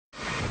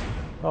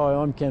Hi,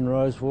 I'm Ken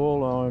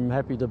Rosewall. I'm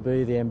happy to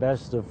be the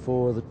ambassador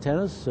for the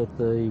tennis at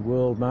the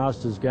World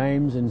Masters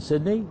Games in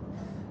Sydney.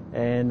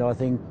 And I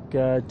think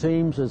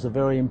teams is a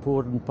very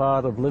important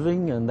part of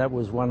living, and that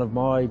was one of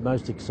my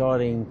most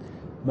exciting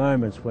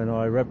moments when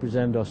I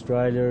represented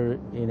Australia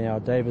in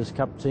our Davis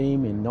Cup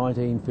team in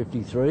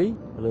 1953,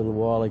 a little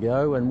while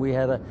ago, and we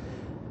had a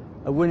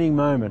winning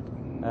moment,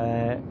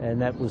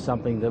 and that was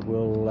something that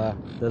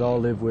I'll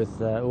live with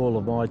all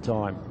of my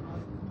time.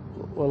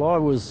 Well, I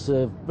was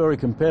very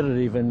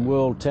competitive in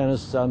world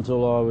tennis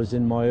until I was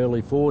in my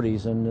early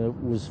 40s, and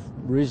was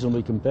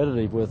reasonably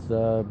competitive with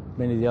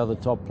many of the other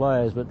top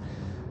players. But,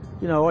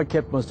 you know, I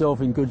kept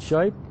myself in good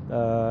shape.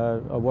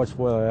 I watched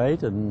what I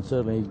ate and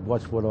certainly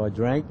watched what I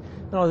drank.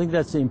 And I think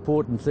that's the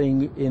important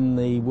thing in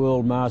the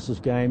World Masters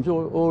Games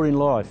or in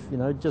life, you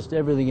know, just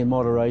everything in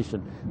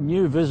moderation.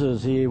 New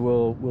visitors here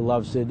will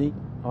love Sydney.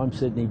 I'm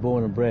Sydney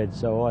born and bred,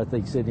 so I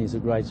think Sydney's a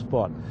great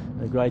spot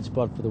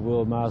for the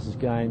World Masters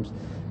Games.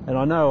 And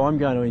I know I'm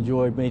going to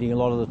enjoy meeting a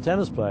lot of the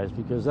tennis players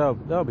because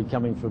they'll be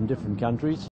coming from different countries.